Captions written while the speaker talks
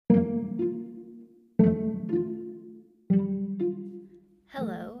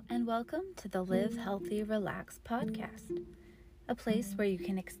Welcome to the Live Healthy Relax podcast, a place where you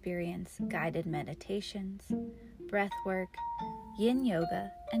can experience guided meditations, breath work, yin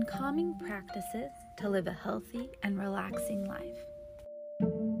yoga, and calming practices to live a healthy and relaxing life.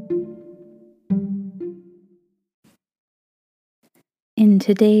 In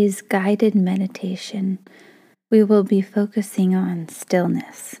today's guided meditation, we will be focusing on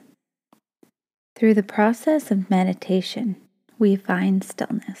stillness. Through the process of meditation, we find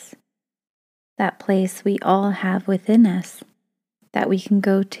stillness, that place we all have within us that we can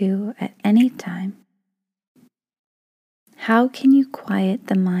go to at any time. How can you quiet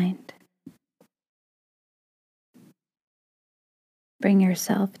the mind? Bring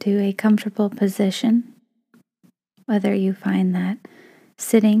yourself to a comfortable position, whether you find that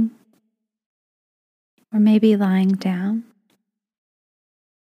sitting or maybe lying down,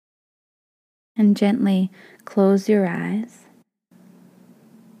 and gently close your eyes.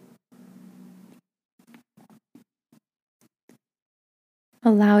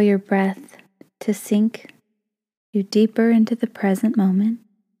 Allow your breath to sink you deeper into the present moment,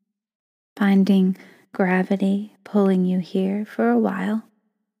 finding gravity pulling you here for a while.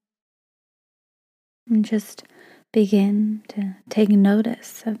 And just begin to take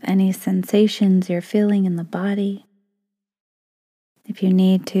notice of any sensations you're feeling in the body. If you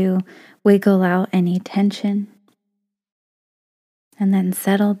need to wiggle out any tension, and then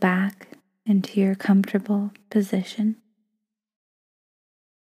settle back into your comfortable position.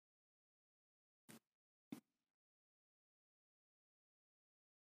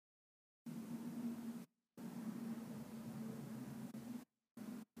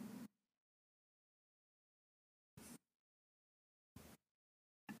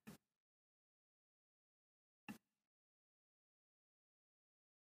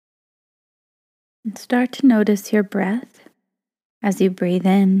 And start to notice your breath as you breathe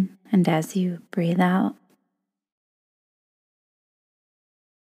in and as you breathe out.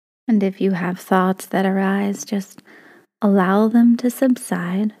 And if you have thoughts that arise, just allow them to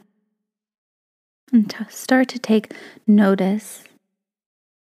subside and start to take notice,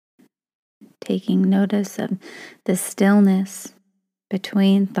 taking notice of the stillness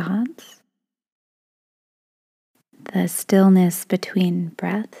between thoughts, the stillness between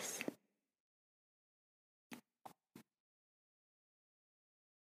breaths.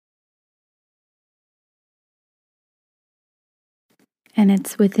 And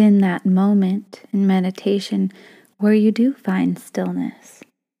it's within that moment in meditation where you do find stillness.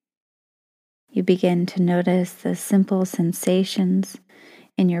 You begin to notice the simple sensations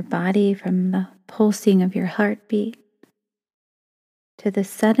in your body, from the pulsing of your heartbeat to the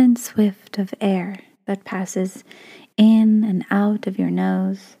sudden swift of air that passes in and out of your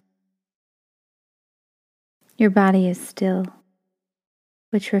nose. Your body is still,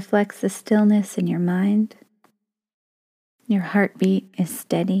 which reflects the stillness in your mind. Your heartbeat is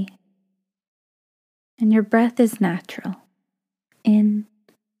steady, and your breath is natural, in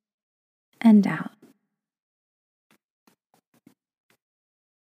and out.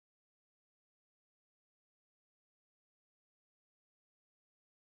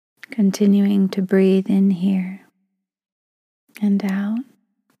 Continuing to breathe in here and out.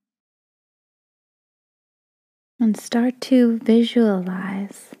 And start to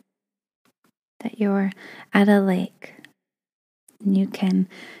visualize that you're at a lake. And you can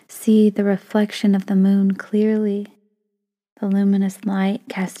see the reflection of the moon clearly, the luminous light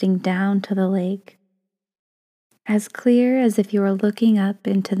casting down to the lake, as clear as if you were looking up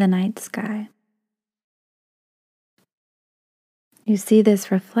into the night sky. You see this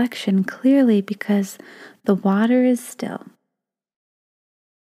reflection clearly because the water is still.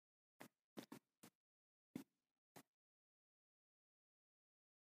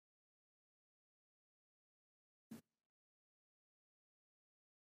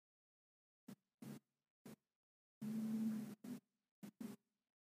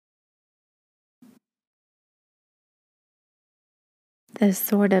 This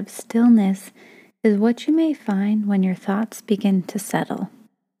sort of stillness is what you may find when your thoughts begin to settle.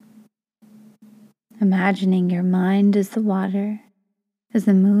 Imagining your mind as the water, as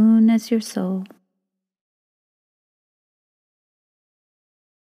the moon as your soul.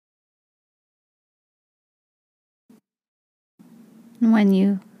 And when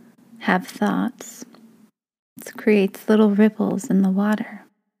you have thoughts, it creates little ripples in the water.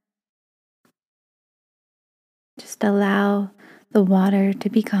 Just allow the water to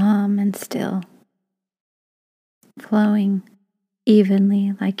be calm and still, flowing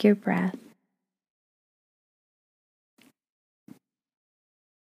evenly like your breath.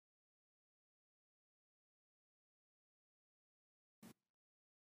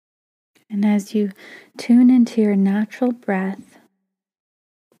 And as you tune into your natural breath,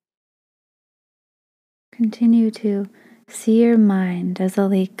 continue to see your mind as a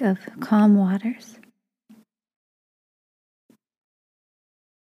lake of calm waters.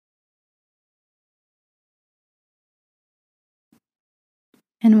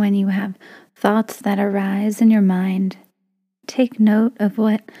 And when you have thoughts that arise in your mind, take note of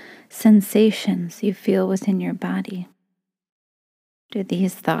what sensations you feel within your body. Do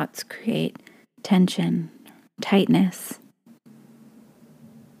these thoughts create tension, tightness?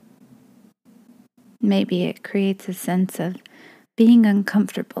 Maybe it creates a sense of being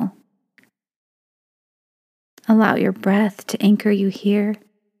uncomfortable. Allow your breath to anchor you here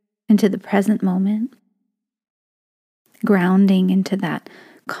into the present moment, grounding into that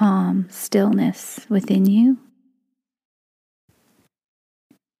calm stillness within you.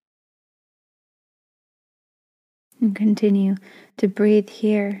 And continue to breathe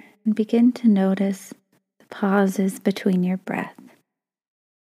here and begin to notice the pauses between your breath.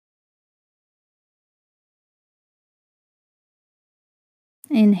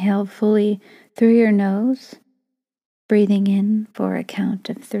 Inhale fully through your nose, breathing in for a count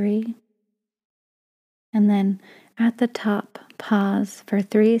of 3. And then at the top, pause for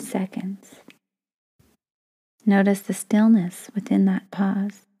 3 seconds. Notice the stillness within that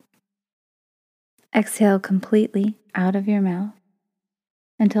pause. Exhale completely out of your mouth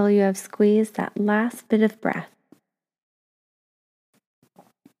until you have squeezed that last bit of breath.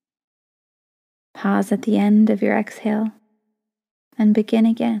 Pause at the end of your exhale and begin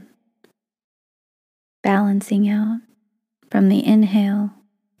again, balancing out from the inhale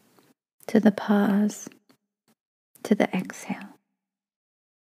to the pause to the exhale.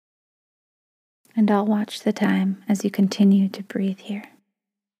 And I'll watch the time as you continue to breathe here.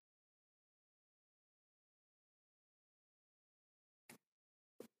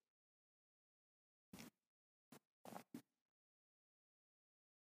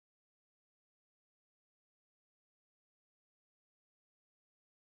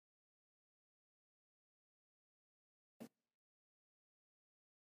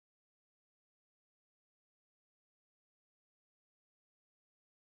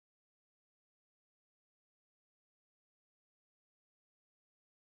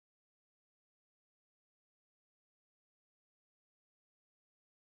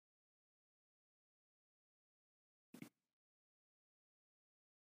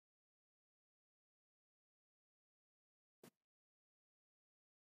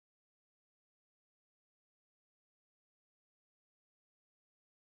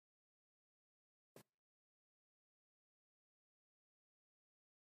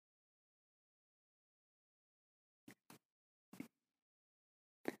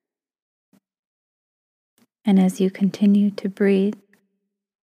 And as you continue to breathe,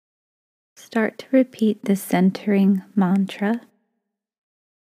 start to repeat the centering mantra.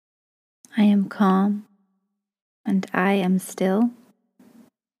 I am calm and I am still.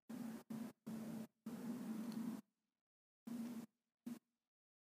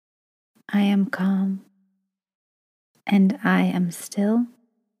 I am calm and I am still.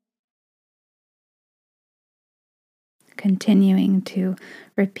 Continuing to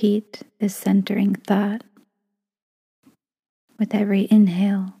repeat this centering thought with every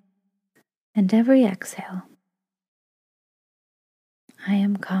inhale and every exhale. I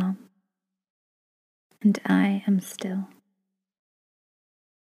am calm and I am still.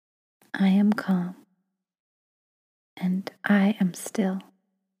 I am calm and I am still.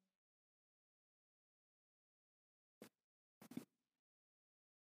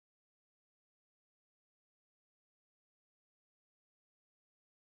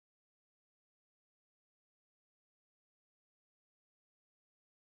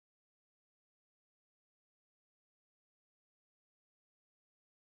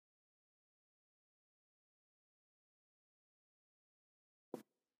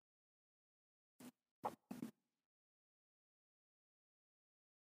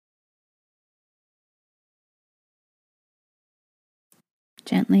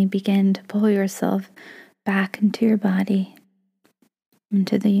 Gently begin to pull yourself back into your body,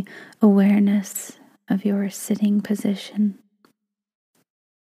 into the awareness of your sitting position.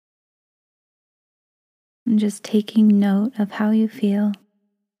 And just taking note of how you feel.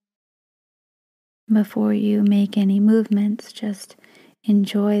 Before you make any movements, just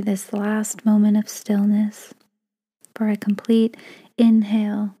enjoy this last moment of stillness for a complete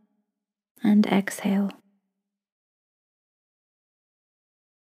inhale and exhale.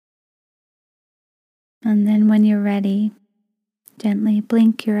 And then when you're ready, gently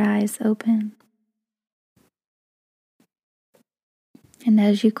blink your eyes open. And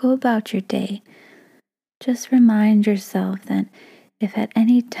as you go about your day, just remind yourself that if at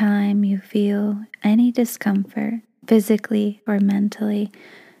any time you feel any discomfort, physically or mentally,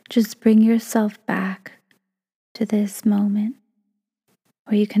 just bring yourself back to this moment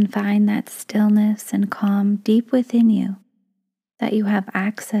where you can find that stillness and calm deep within you that you have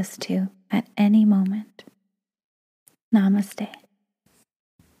access to at any moment. Namaste.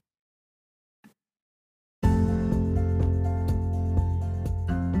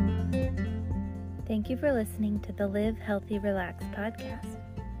 Thank you for listening to the Live Healthy Relax podcast.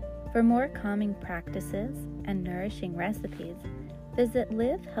 For more calming practices and nourishing recipes, visit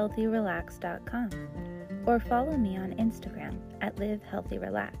livehealthyrelax.com or follow me on Instagram at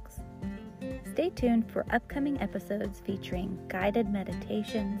livehealthyrelax. Stay tuned for upcoming episodes featuring guided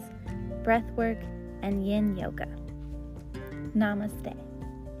meditations, breathwork, and yin yoga. Namaste.